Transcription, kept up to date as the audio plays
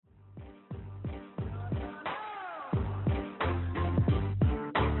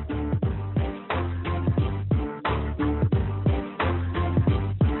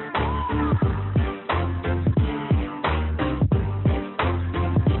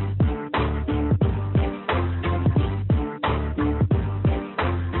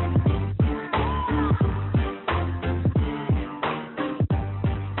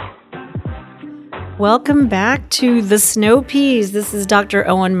Welcome back to the Snow Peas. This is Dr.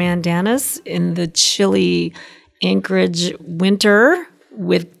 Owen Mandanis in the chilly Anchorage winter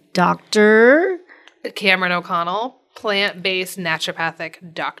with Dr. Cameron O'Connell, plant-based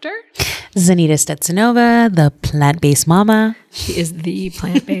naturopathic doctor. Zanita Stetsanova, the plant-based mama. She is the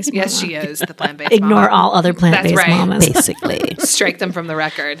plant-based mama. Yes, she is the plant-based Ignore mama. all other plant-based That's right. mamas. Basically. Strike them from the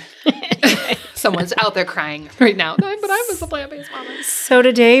record. Someone's out there crying right now. But I was a plant-based mama. So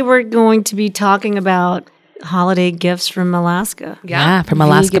today we're going to be talking about holiday gifts from Alaska. Yeah, from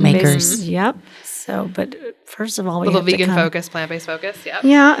Alaska Vegan-based- makers. Yep. So, but first of all, we Little have to vegan kinda- focus, plant-based focus. Yep.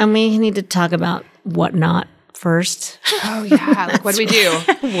 Yeah, and we need to talk about what not first. Oh, yeah. Like, what do we do?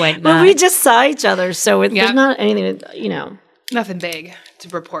 What Well, we just saw each other, so Yeah. there's not anything, you know. Nothing big to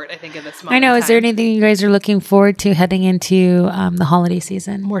report, I think, at this moment. I know. in Is there time. anything you guys are looking forward to heading into the holiday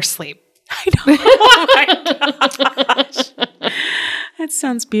season? More sleep. Oh my gosh. That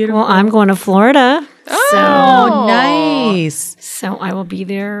sounds beautiful. Well, I'm going to Florida. Oh, nice. So I will be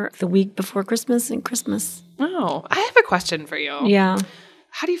there the week before Christmas and Christmas. Oh, I have a question for you. Yeah.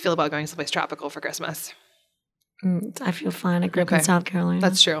 How do you feel about going someplace tropical for Christmas? I feel fine. I grew up in Okay. South Carolina.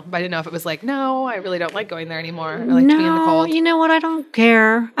 That's true. But I didn't know if it was like, no, I really don't like going there anymore. I like to be in the cold. You know what? I don't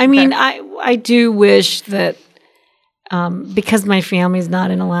care. I mean, I do wish that because my family's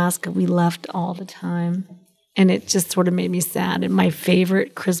not in Alaska, we left all the time. And it just sort of made me sad. And my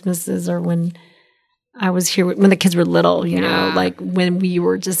favorite Christmases are when I was here, when the kids were little, you know, like when we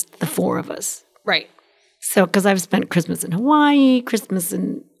were just the four of us. Right. So, because I've spent Christmas in Hawaii, Christmas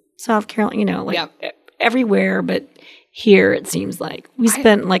in South Carolina, you know, like everywhere, but here it seems like we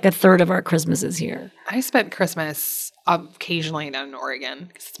spent like a third of our Christmases here. I spent Christmas occasionally down in Oregon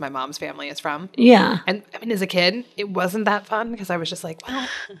because it's my mom's family is from. Yeah. And I mean, as a kid, it wasn't that fun because I was just like, well,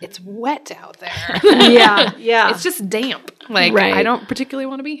 it's wet out there. Yeah. It's just damp. Like, Right. I don't particularly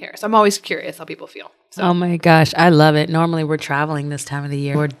want to be here. So I'm always curious how people feel. So Oh my gosh, I love it. Normally we're traveling this time of the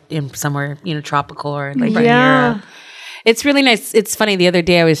year. We're in somewhere, tropical or like in Europe. It's really nice. It's funny. The other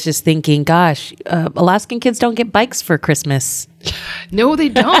day I was just thinking, gosh, Alaskan kids don't get bikes for Christmas. no, they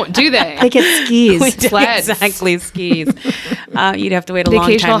don't, do they? They get skis. Sleds. Exactly, skis. You'd have to wait a The long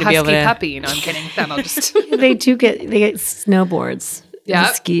occasional time to be able husky to. puppy. No, I'm kidding. That'll just... They get snowboards. Yeah.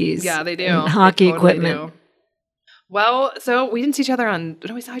 And skis. Yeah, they do. And They hockey totally equipment. do. Well, so we didn't see each other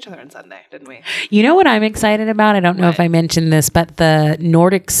we saw each other on Sunday, didn't we? You know what I'm excited about? I don't know if I mentioned this, but the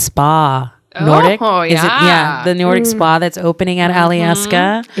Nordic Spa. Nordic? Oh, Is it? yeah. Yeah, the Nordic Spa that's opening at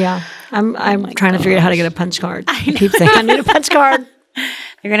Alyeska. Yeah. I'm trying to figure out how to get a punch card. I keep saying I need a punch card.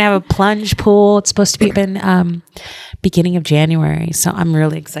 They're going to have a plunge pool. It's supposed to be open beginning of January. So I'm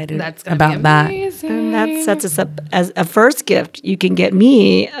really excited That's gonna about be that. amazing. And that sets us up as a first gift. You can get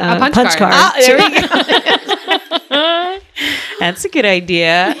me a punch punch card. card. There we go. That's a good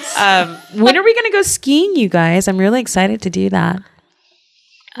idea. When are we going to go skiing, you guys? I'm really excited to do that.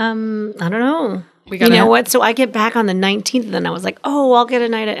 I don't know. We You know what? So I get back on the 19th, and then I was like, oh, I'll get a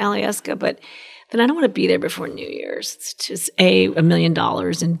night at Alyeska, but then I don't want to be there before New Year's. It's just $1 million,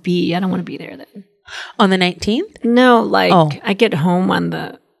 and B, I don't want to be there then. On the 19th? No, like Oh. I get home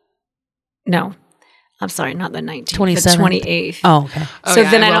on I'm sorry, not the 19th, 27th. the 28th. Oh, okay. Oh, So yeah,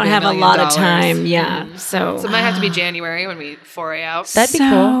 then it I will don't be have $1 a million. lot of time. Yeah. So, So it might have to be January when we foray out. That'd be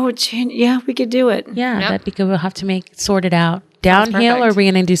cool. yeah, we could do it. Yeah, Yep. that'd be good. We'll have to sort it out. Downhill, or perfect. are we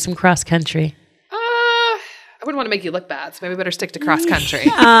going to do some cross country? I wouldn't want to make you look bad, so maybe we better stick to cross country.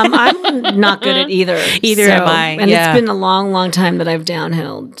 I'm not good at either. Either am I, And yeah. it's been a long, long time that I've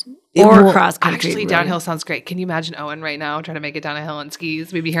downhilled or cross country. Actually, really. downhill sounds great. Can you imagine Owen right now trying to make it down a hill on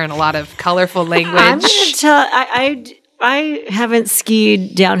skis? We'd be hearing a lot of colorful language. I'm going to tell. I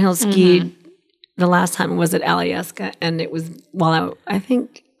haven't downhill skied. The last time was at Alyeska, and it was I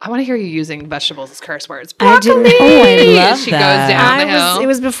think. I want to hear you using vegetables as curse words. I didn't. Oh, I love She that. goes down the hill. It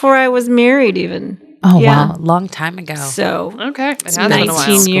was before I was married, even. Oh, Yeah. wow. Long time ago. So Okay. It has been a while.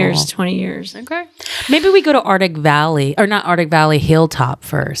 19 years, Cool. 20 years. Okay. Maybe we go to Arctic Valley, or not Arctic Valley, Hilltop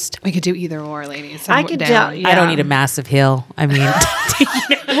first. We could do either or, ladies. I could down. Yeah. I don't need a massive hill. I mean,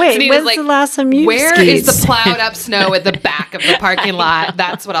 Wait, Sneed is when's like, the last time you Where skied? is the plowed up snow at the back of the parking lot?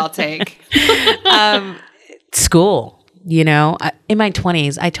 That's what I'll take. school. In my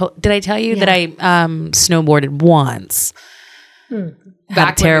 20s, did I tell you that I snowboarded once? Had a Back when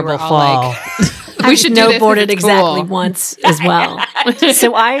we terrible were all fall. like, we should do this 'cause snowboarded it's exactly cool. once as well.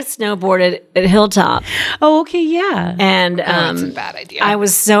 So I snowboarded at Hilltop, Oh, okay, yeah. and That's a bad idea. I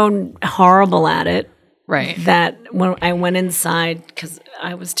was so horrible at it. Right. that when I went inside, because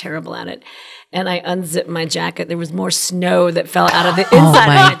I was terrible at it, and I unzipped my jacket, there was more snow that fell out of the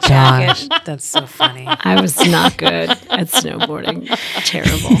inside of my jacket. That's so funny. I was not good at snowboarding.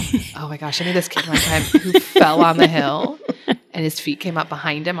 Terrible. Oh my gosh, I knew this kid one time who fell on the hill and his feet came up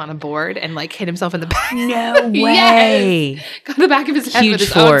behind him on a board and like hit himself in the back. No way. Yes. Got the back of his head Huge with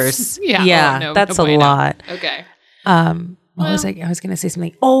his force. Own, yeah. Yeah, Oh, no, that's no a bueno. lot. Okay. What was I was going to say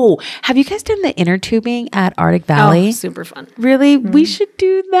something. Oh, have you guys done the inner tubing at Arctic Valley? Oh, super fun. Really? We should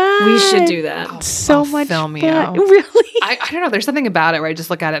do that. We should do that. So much film you. fun. Really? I don't know. There's something about it where I just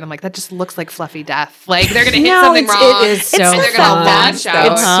look at it and I'm like, that just looks like fluffy death. Like they're going to hit No, something it's- wrong. it is so and they're fun. going to launch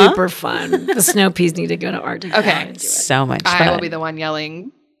out. It's super fun. The snow peas need to go to Arctic Valley and do it. So much fun. I will be the one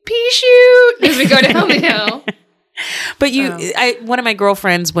yelling, pea shoot, as we go down the hill. But one of my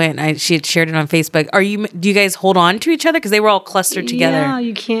girlfriends went. She had shared it on Facebook. Do you guys hold on to each other because they were all clustered together? Yeah,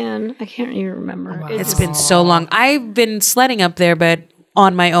 you can. I can't even remember. Wow. It's been so long. I've been sledding up there, but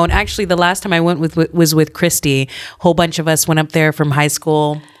on my own. Actually, the last time I went was with Christy. A whole bunch of us went up there from high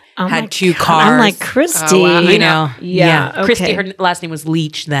school. Oh my had two God. cars. I'm like Christy. Oh, wow. You know, Yeah, okay. Christy, her last name was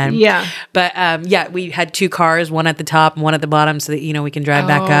Leach then. Yeah. But we had two cars, one at the top and one at the bottom, so that we can drive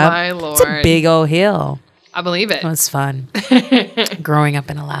back up. My It's a Lord. big old hill. I believe it. It was fun. Growing up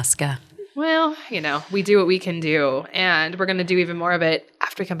in Alaska. Well, we do what we can do. And we're going to do even more of it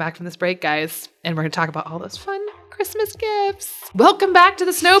after we come back from this break, guys. And we're going to talk about all those fun Christmas gifts. Welcome back to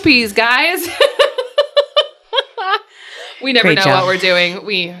the Snow Peas, guys. We never Great know job. what we're doing.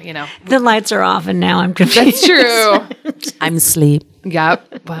 The lights are off and now I'm confused. That's true. I'm asleep.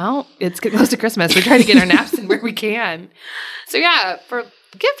 Yep. Well, it's getting close to Christmas. We're trying to get our naps in where we can. So yeah, for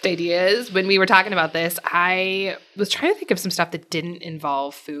gift ideas, when we were talking about this, I was trying to think of some stuff that didn't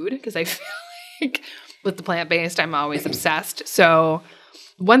involve food because I feel like with the plant-based, I'm always obsessed. So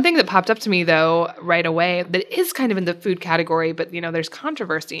one thing that popped up to me though right away that is kind of in the food category, but there's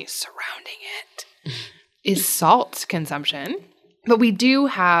controversy surrounding it, is salt consumption. But we do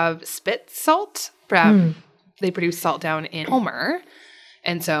have spit salt. They produce salt down in Homer.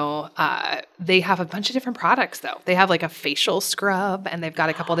 And so they have a bunch of different products, though. They have like a facial scrub, and they've got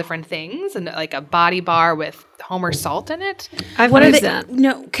a couple different things, and like a body bar with Homer salt in it. I've What are used they? that.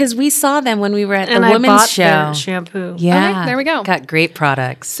 No, because we saw them when we were at And the I women's bought show. their shampoo. Yeah, Okay, there we go. Got great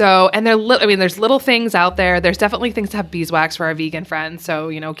products. So, and there's little things out there. There's definitely things that have beeswax for our vegan friends. So,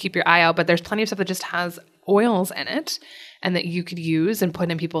 keep your eye out. But there's plenty of stuff that just has oils in it and that you could use and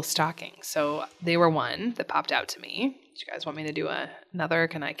put in people's stockings. So they were one that popped out to me. Do you guys want me to do another?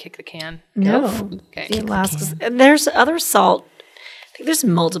 Can I kick the can? No. Okay. The Alaska's. And there's other salt. I think there's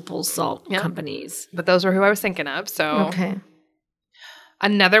multiple salt companies. But those were who I was thinking of. So Okay.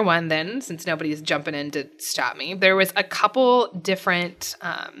 another one then, since nobody's jumping in to stop me, there was a couple different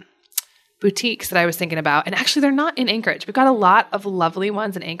boutiques that I was thinking about. And actually, they're not in Anchorage. We've got a lot of lovely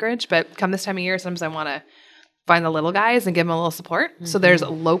ones in Anchorage, but come this time of year, sometimes I want to find the little guys and give them a little support. Mm-hmm. So there's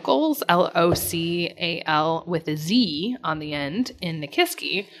Locals, Local with a Z on the end in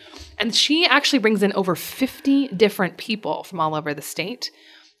Nikiski. And she actually brings in over 50 different people from all over the state.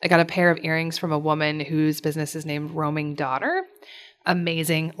 I got a pair of earrings from a woman whose business is named Roaming Daughter.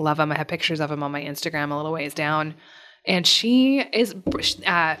 Amazing. Love them. I have pictures of them on my Instagram a little ways down. And she is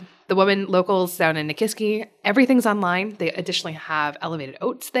the woman Locals down in Nikiski. Everything's online. They additionally have Elevated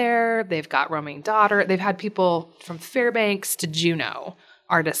Oats there. They've got Roaming Daughter. They've had people from Fairbanks to Juneau,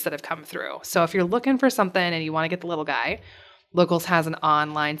 artists that have come through. So if you're looking for something and you want to get the little guy, Locals has an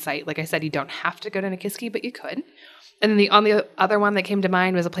online site. Like I said, you don't have to go to Nikiski, but you could. And then the other one that came to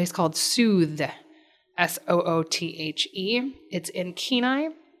mind was a place called Soothe, Soothe. It's in Kenai,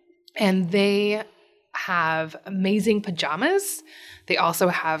 and they have amazing pajamas. They also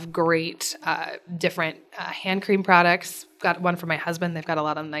have great different hand cream products. Got one for my husband. They've got a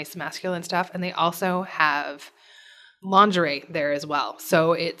lot of nice masculine stuff. And they also have lingerie there as well.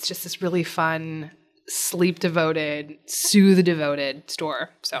 So it's just this really fun, sleep-devoted, soothe-devoted store.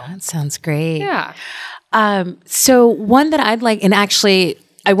 So That sounds great. yeah. So one that I'd like, and actually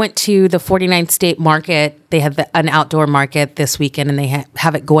I went to the 49th State Market. They have an outdoor market this weekend, and they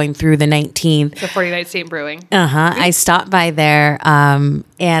have it going through the 19th. The 49th State Brewing. I stopped by there, and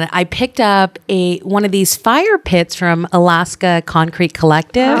I picked up one of these fire pits from Alaska Concrete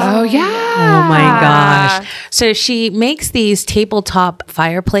Collective. Oh, yeah. Oh my gosh. So she makes these tabletop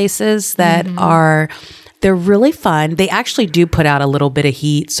fireplaces that they're really fun. They actually do put out a little bit of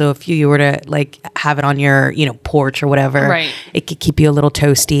heat. So if you were to like have it on your, porch or whatever, Right. it could keep you a little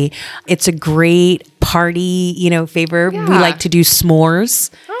toasty. It's a great party, favor. Yeah. We like to do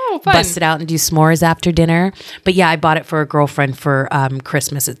s'mores. Oh, fun. bust it out and do s'mores after dinner. But yeah, I bought it for a girlfriend for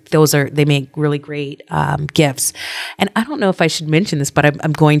Christmas. They make really great gifts. And I don't know if I should mention this, but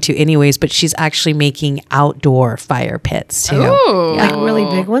I'm going to anyways. But she's actually making outdoor fire pits too. Ooh. Like really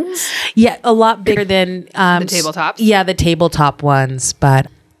big ones? Yeah, a lot bigger than The tabletops? Yeah, the tabletop ones. But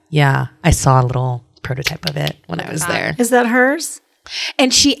yeah, I saw a little prototype of it when I was there. Is that hers?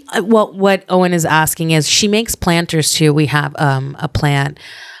 And she, what Owen is asking is she makes planters too. We have a plant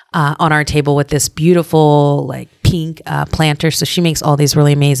on our table with this beautiful like pink planter. So she makes all these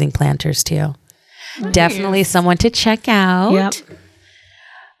really amazing planters too. Nice. Definitely someone to check out. Yep.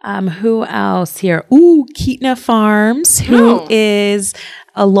 Who else here? Ooh, Keatna Farms, who is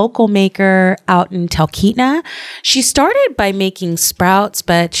a local maker out in Talkeetna. She started by making sprouts,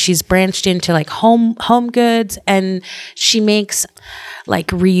 but she's branched into like home goods, and she makes like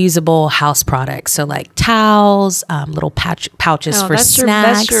reusable house products. So like towels, little pouches for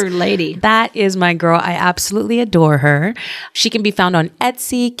snacks. That's your lady. That is my girl. I absolutely adore her. She can be found on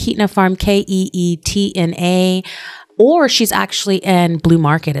Etsy, Keatna Farm, Keetna. Or she's actually in Blue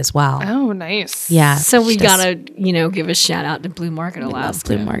Market as well. Oh, nice. Yeah. So we gotta, give a shout out to Blue Market Alaska.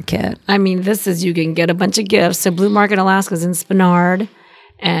 Blue Market. I mean, you can get a bunch of gifts. So Blue Market Alaska is in Spenard,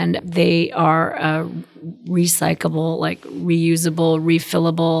 and they are recyclable, like reusable,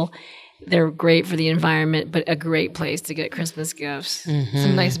 refillable. They're great for the environment, but a great place to get Christmas gifts. Mm-hmm.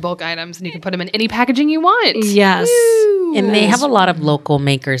 Some nice bulk items, and you can put them in any packaging you want. Yes. Woo. And they have a lot of local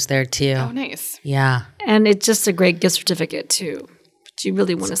makers there too. Oh, nice. Yeah. And it's just a great gift certificate too. But you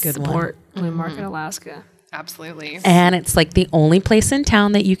really want to good support Blue Market Alaska. Absolutely. And it's like the only place in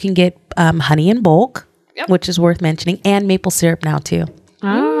town that you can get honey in bulk, which is worth mentioning, and maple syrup now too.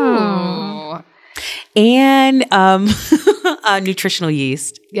 Oh. And nutritional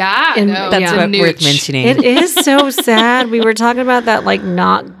yeast. Yeah. That's worth mentioning. It is so sad. We were talking about that, like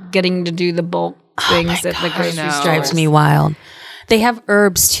not getting to do the bulk things at the grocery store. Drives me wild. They have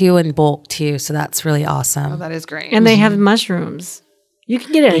herbs too in bulk too, so that's really awesome. Oh, that is great. And they have mushrooms. You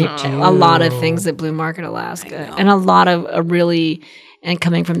can get a lot of things at Blue Market Alaska, and a lot of and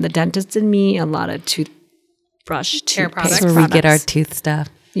coming from the dentist in me, a lot of toothbrush, Hair products. That's where we get our tooth stuff.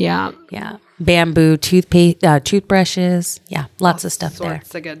 Yeah. Yeah. Bamboo, toothbrushes. Yeah. Lots of stuff there.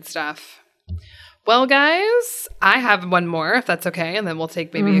 Sorts of good stuff. Well, guys, I have one more, if that's okay, and then we'll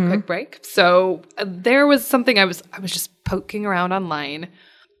take maybe a quick break. So there was something I was just poking around online.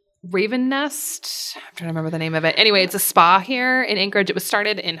 Raven Nest. I'm trying to remember the name of it. Anyway, it's a spa here in Anchorage. It was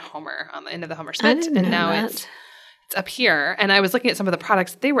started in Homer, on the end of the Homer Spit, and now it's up here. And I was looking at some of the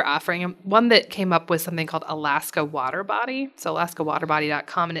products that they were offering. And one that came up was something called Alaska Water Body. So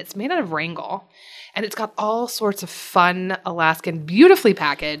alaskawaterbody.com, and it's made out of Wrangell. And it's got all sorts of fun Alaskan, beautifully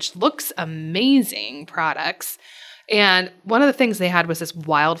packaged, looks amazing products. And one of the things they had was this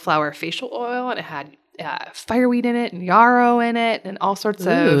wildflower facial oil, and it had fireweed in it and yarrow in it and all sorts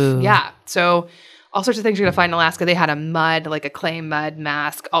of, so all sorts of things you're going to find in Alaska. They had a mud, like a clay mud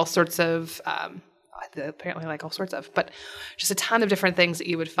mask, all sorts of, apparently like all sorts of, but just a ton of different things that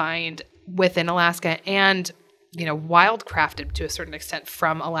you would find within Alaska and, wild crafted to a certain extent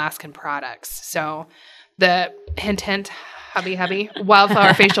from Alaskan products. So the hint, hubby,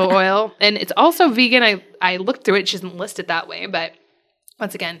 wildflower facial oil. And it's also vegan. I looked through it. She doesn't list it that way, but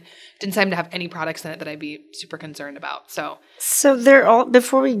once again, didn't seem to have any products in it that I'd be super concerned about. So they're all,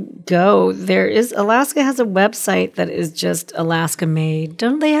 before we go, Alaska has a website that is just Alaska made.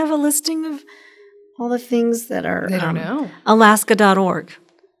 Don't they have a listing of all the things that are I don't know. Alaska.org?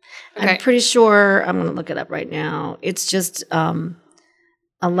 Okay. I'm pretty sure, I'm going to look it up right now. It's just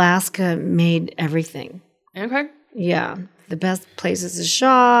Alaska made everything. Okay. Yeah. The best places to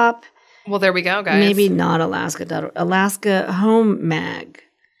shop. Well, there we go, guys. Maybe not Alaska.org. Alaska Home Mag.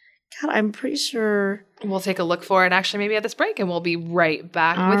 God, I'm pretty sure. We'll take a look for it actually maybe at this break, and we'll be right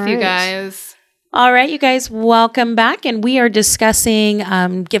back with you guys. All right, you guys, welcome back. And we are discussing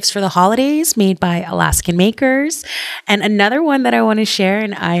gifts for the holidays made by Alaskan makers. And another one that I want to share,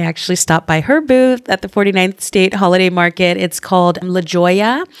 and I actually stopped by her booth at the 49th State Holiday Market. It's called La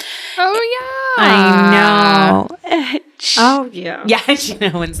Joya. Oh, yeah. I know. Oh, yeah. Yeah,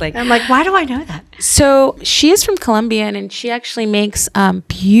 no one's like, I'm like, why do I know that? So she is from Colombia, and she actually makes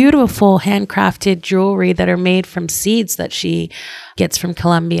beautiful handcrafted jewelry that are made from seeds that she gets from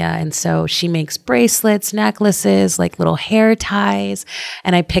Colombia. And so she makes bracelets, necklaces, like little hair ties.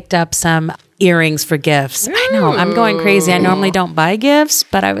 And I picked up some earrings for gifts. Ooh. I know, I'm going crazy. I normally don't buy gifts,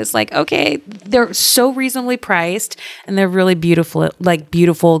 but I was like, okay, they're so reasonably priced and they're really beautiful.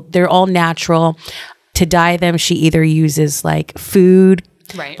 They're all natural. To dye them, she either uses like food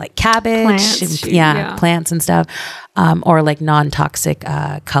Right. like cabbage, Plants, plants and stuff, or like non-toxic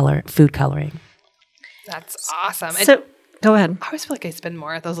food coloring. That's awesome. So go ahead. I always feel like I spend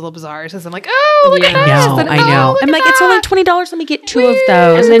more at those little bazaars because I'm like, oh, look at this. I know. I'm like, it's only $20. Let me get 2 of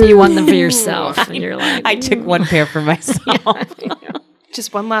those. And then you want them for yourself. And you're like, I took 1 pair for myself.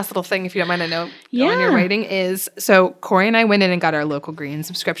 Just one last little thing, if you don't mind, I know when you're writing is, so Corey and I went in and got our local green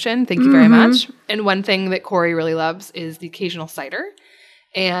subscription. Thank you very much. And one thing that Corey really loves is the occasional cider.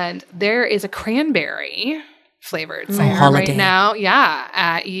 And there is a cranberry flavored cider right now. Yeah.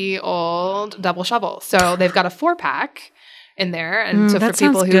 At Ye Old Double Shovel. So they've got a 4-pack in there. And so for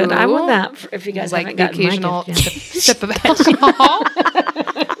people who good. I want that if you guys like haven't the gotten occasional my gift yet. sip of alcohol.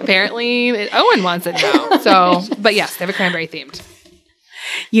 Apparently Owen wants it now. So, but yes, they have a cranberry themed.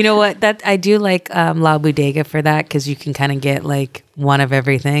 You know what? That I do like La Bodega for that because you can kind of get like one of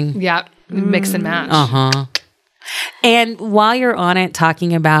everything. Yeah, mix and match. And while you're on it,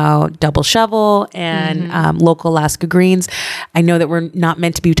 talking about Double Shovel and local Alaska Greens, I know that we're not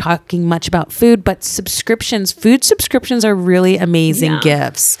meant to be talking much about food, but food subscriptions are really amazing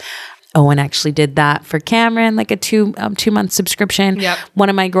gifts. Owen actually did that for Cameron, like a 2-month subscription. Yep. One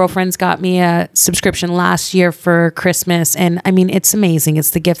of my girlfriends got me a subscription last year for Christmas. And I mean, it's amazing. It's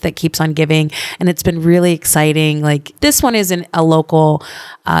the gift that keeps on giving. And it's been really exciting. Like this one isn't a local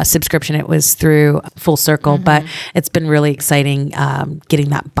subscription. It was through Full Circle, but it's been really exciting getting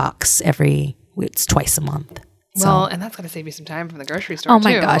that box it's twice a month. Well, and that's going to save you some time from the grocery store, Oh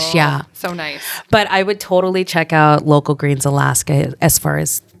my gosh, yeah. So nice. But I would totally check out Local Greens Alaska as far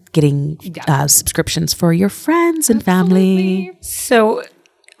as getting subscriptions for your friends and family. So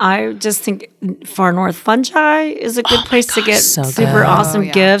I just think Far North Fungi is a good place to get super awesome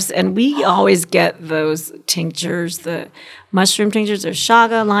gifts. And we always get those tinctures, the mushroom tinctures, or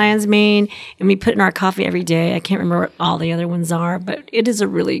Shaga, lion's mane, and we put in our coffee every day. I can't remember what all the other ones are, but it is a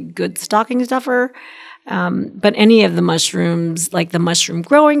really good stocking stuffer. But any of the mushrooms, like the mushroom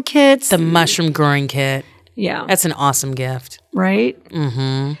growing kits. The mushroom growing kit. Yeah. That's an awesome gift. Right?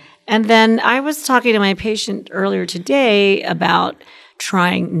 Mm-hmm. And then I was talking to my patient earlier today about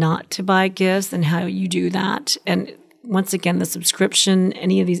trying not to buy gifts and how you do that. And once again, the subscription,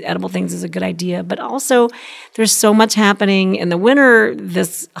 any of these edible things is a good idea. But also, there's so much happening in the winter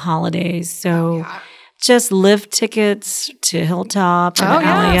this holiday. So just lift tickets to Hilltop or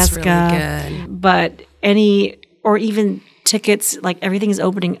Alyeska. That's really good. But or even tickets, like everything's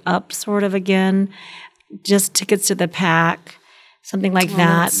opening up sort of again. Just tickets to the pack, something like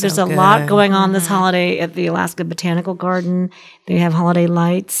that. There's a lot going on this holiday at the Alaska Botanical Garden. They have holiday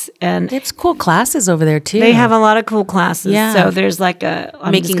lights. And it's cool classes over there, too. They have a lot of cool classes. Yeah. So there's like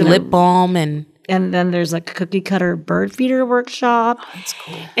making lip balm and then there's like a cookie cutter bird feeder workshop. Oh, that's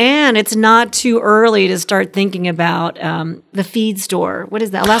cool. And it's not too early to start thinking about the feed store. What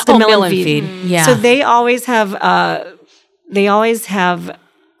is that? Alaska Mill and Feed. Yeah. So they always have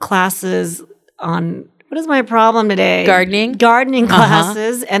classes on, what is my problem today? Gardening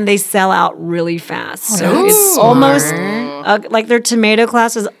classes, and they sell out really fast. So it's almost like their tomato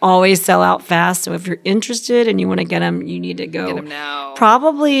classes always sell out fast. So if you're interested and you want to get them, you need to go get them now.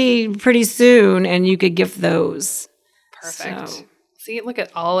 Probably pretty soon, and you could gift those. Perfect. So. See, look at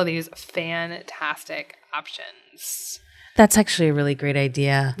all of these fantastic options. That's actually a really great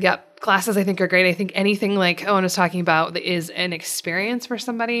idea. Yep. Classes, I think, are great. I think anything like Owen was talking about that is an experience for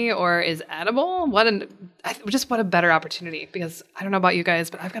somebody or is edible, what a better opportunity. Because I don't know about you guys,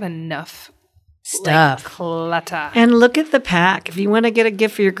 but I've got enough stuff. Clutter. And look at the pack. If you want to get a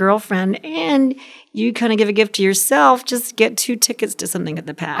gift for your girlfriend and you kind of give a gift to yourself, just get 2 tickets to something at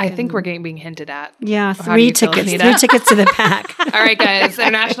the pack. I think we're being hinted at. Yeah, 3 tickets. 3 tickets to the pack. All right, guys.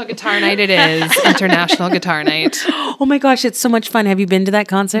 International Guitar Night it is. International Guitar Night. Oh my gosh, it's so much fun. Have you been to that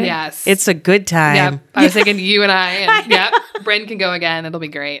concert? Yes. It's a good time. Yep. I was thinking you and I. And Bryn can go again. It'll be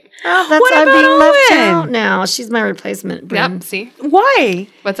great. Oh, I'm being left out now. She's my replacement, Bryn. Yep, see? Why?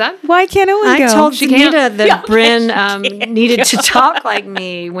 What's that? Why can't Owen go? I told Sunita that Bryn needed to talk like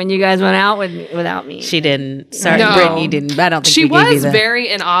me when you guys went out without me. She didn't. Sorry, no. Brittany didn't. I don't think she we gave you was very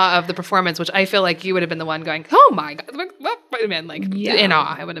in awe of the performance, which I feel like you would have been the one going, "Oh my god!" Wait a minute, in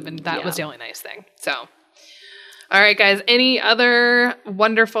awe. I would have been. That was the only nice thing. So, all right, guys. Any other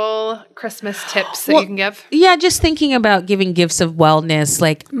wonderful Christmas tips that you can give? Yeah, just thinking about giving gifts of wellness,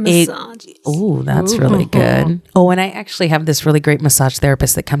 like massage. Oh, that's really good. Oh, and I actually have this really great massage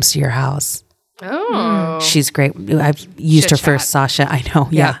therapist that comes to your house. Oh. She's great. I've used her for Chit-chat. Sasha. I know.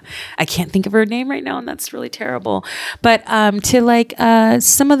 Yeah. I can't think of her name right now, and that's really terrible. But to like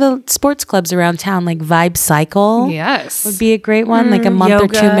some of the sports clubs around town, like Vibe Cycle Yes. would be a great one, like a month Yoga,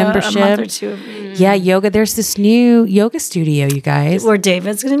 or two membership. A month or two. Yeah, yoga. There's this new yoga studio, you guys. Where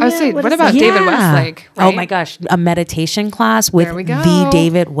David's going to be. I was saying, what is about that? David Westlake? Oh Right? my gosh, a meditation class with There we go. the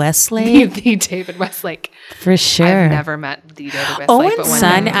David Westlake. The David Westlake. For sure. I've never met the David Westlake. Owen's but one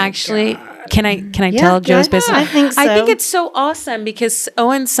son day. actually. Can I Yeah, tell go Joe's ahead. business? I think so. I think it's so awesome because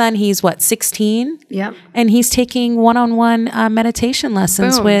Owen's son, he's what, 16? Yep. And he's taking one-on-one meditation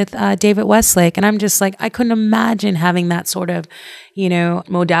lessons Boom. with David Westlake. And I'm just like, I couldn't imagine having that sort of,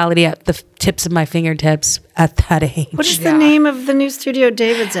 modality at the tips of my fingertips at that age. What is the name of the new studio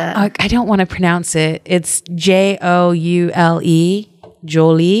David's at? I don't want to pronounce it. It's Joule.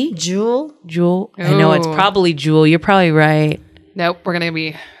 Jolie. Jewel? Jewel. I know it's Ooh. probably Jewel. You're probably right. Nope, we're gonna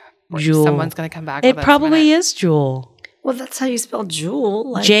be. Jewel. Someone's gonna come back. It with us in a probably minute. is Jewel. Well, that's how you spell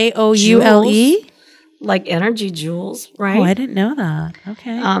jewel. Like Joule. jewels, like energy jewels, right? Oh, I didn't know that.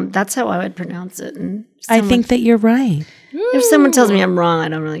 Okay. That's how I would pronounce it. And I think that you're right. if someone tells me I'm wrong, I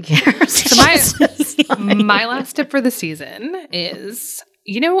don't really care. So my last tip for the season is,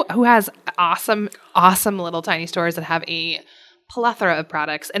 who has awesome little tiny stores that have a plethora of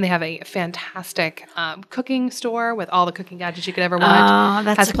products, and they have a fantastic cooking store with all the cooking gadgets you could ever want. Oh,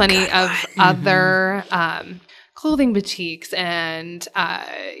 that's has a plenty good of other clothing boutiques and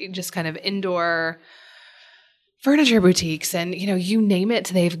just kind of indoor furniture boutiques, and you name it,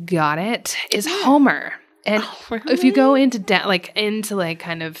 they've got it. Is Homer. And if you go into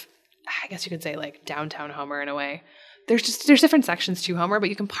kind of, I guess you could say like downtown Homer in a way, there's different sections to Homer, but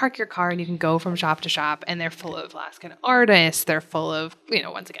you can park your car and you can go from shop to shop, and they're full of Alaskan artists. They're full of,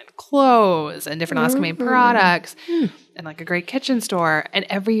 once again, clothes and different Alaskan made products and like a great kitchen store. And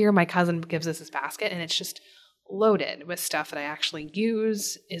every year my cousin gives us this basket, and it's just loaded with stuff that I actually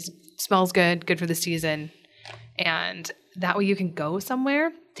use, smells good for the season. And that way you can go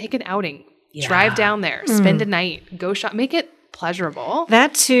somewhere, take an outing, drive down there, spend a night, go shop, make it pleasurable.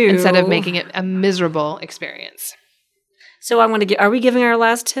 that too. Instead of making it a miserable experience. So I want to are we giving our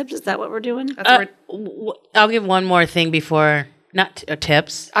last tips? Is that what we're doing? That's what I'll give one more thing before, not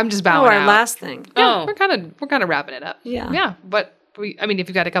tips. I'm just Oh, bowing our out. last thing. Yeah, we're kind of wrapping it up. Yeah. Yeah. But if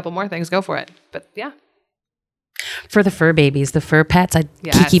you've got a couple more things, go for it. But yeah. For the fur babies, the fur pets,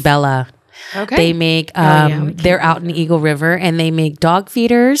 Yes. Kiki Bella. Okay. They make, yeah, we they're out in Eagle River, and they make dog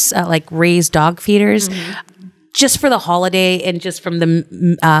feeders, like raised dog feeders, just for the holiday, and just from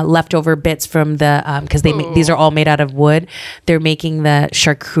the leftover bits from the, because these are all made out of wood. They're making the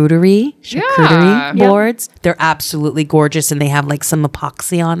charcuterie Yeah. boards. They're absolutely gorgeous, and they have like some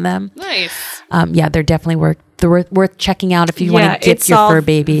epoxy on them. Nice. They're definitely worth checking out if you want to gift it's your all fur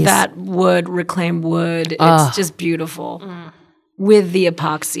babies. That wood, reclaimed wood. It's just beautiful with the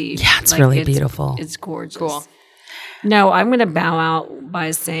epoxy. Yeah, it's really beautiful. It's gorgeous. Cool. No, I'm going to bow out by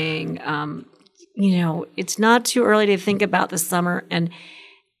saying, it's not too early to think about the summer, and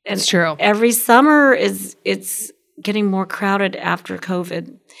It's true. Every summer it's getting more crowded after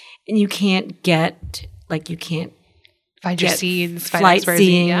COVID, and you can't Find your get seeds, find flight experts.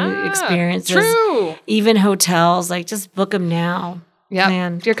 seeing Yeah, experiences. True. Even hotels, just book them now. Yeah.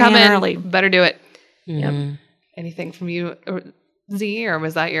 If you're Plan coming, early. better do it. Yep. Anything from you, Z, or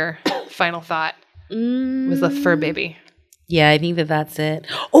was that your final thought? Was the fur baby? Yeah, I think that's it.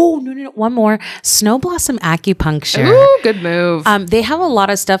 Oh, no. One more. Snow Blossom Acupuncture. Ooh, good move. They have a lot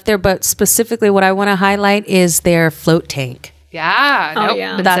of stuff there, but specifically what I want to highlight is their float tank. Yeah. Oh, Nope.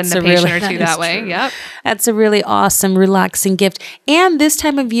 yeah. Been That's sending a a patient really- or two that that is way. true. Yep. That's a really awesome, relaxing gift. And this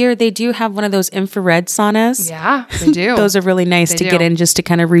time of year, they do have one of those infrared saunas. Yeah, they do. Those are really nice They to do. get in just to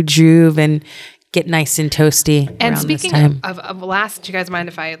kind of rejuve and get nice and toasty. And around speaking this time. of last, do you guys mind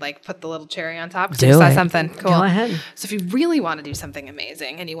if I put the little cherry on top? 'Cause Do I saw it. something cool. Go ahead. So if you really want to do something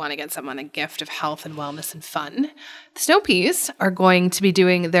amazing and you want to get someone a gift of health and wellness and fun, the Snow Peas are going to be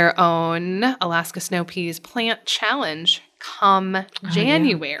doing their own Alaska Snow Peas Plant Challenge come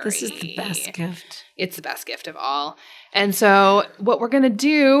January. This is the best gift. It's the best gift of all. And so what we're going to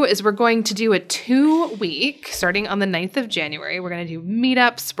do is we're going to do a 2-week, starting on the 9th of January. We're going to do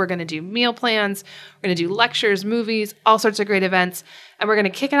meetups. We're going to do meal plans. We're going to do lectures, movies, all sorts of great events. And we're going to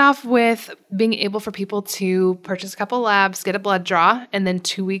kick it off with being able for people to purchase a couple labs, get a blood draw, and then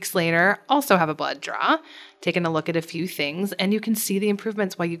 2 weeks later, also have a blood draw, taking a look at a few things. And you can see the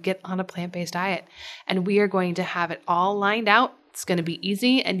improvements while you get on a plant-based diet. And we are going to have it all lined out. It's going to be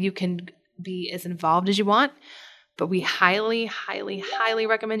easy, and you can be as involved as you want. But we highly, highly, highly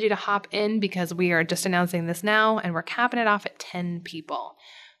recommend you to hop in because we are just announcing this now, and we're capping it off at 10 people.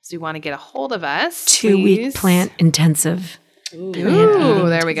 So you want to get a hold of us. 2-week plant intensive. Ooh,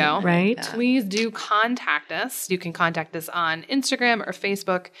 there we go. Right. Please do contact us. You can contact us on Instagram or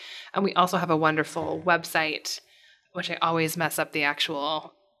Facebook. And we also have a wonderful website, which I always mess up the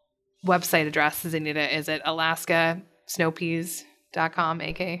actual website address. Anita, is it AlaskaSnowpeas.com,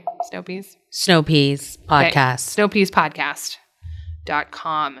 aka Snowpeas? Snowpeas podcast. Okay.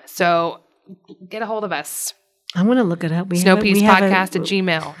 Snowpeaspodcast.com. So get a hold of us. I'm going to look it up.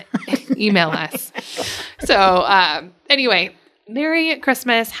 Snowpeaspodcast@gmail. Email us. So anyway, Merry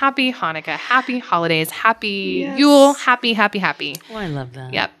Christmas, Happy Hanukkah, Happy Holidays, Happy Yule, Happy. Oh, I love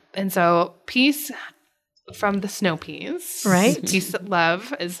that. Yep. And so peace from the Snow Peas. Right. Peace,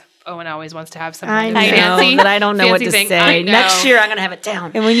 love, as Owen always wants to have something I fancy. know, but I don't know what to thing. say. Next year, I'm going to have it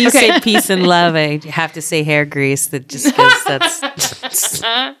down. And when you say peace and love, I have to say hair grease. That just because that's.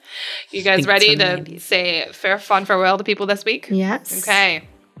 You guys ready to say fond farewell to people this week? Yes. Okay.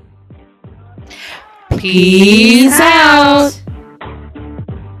 Peace out.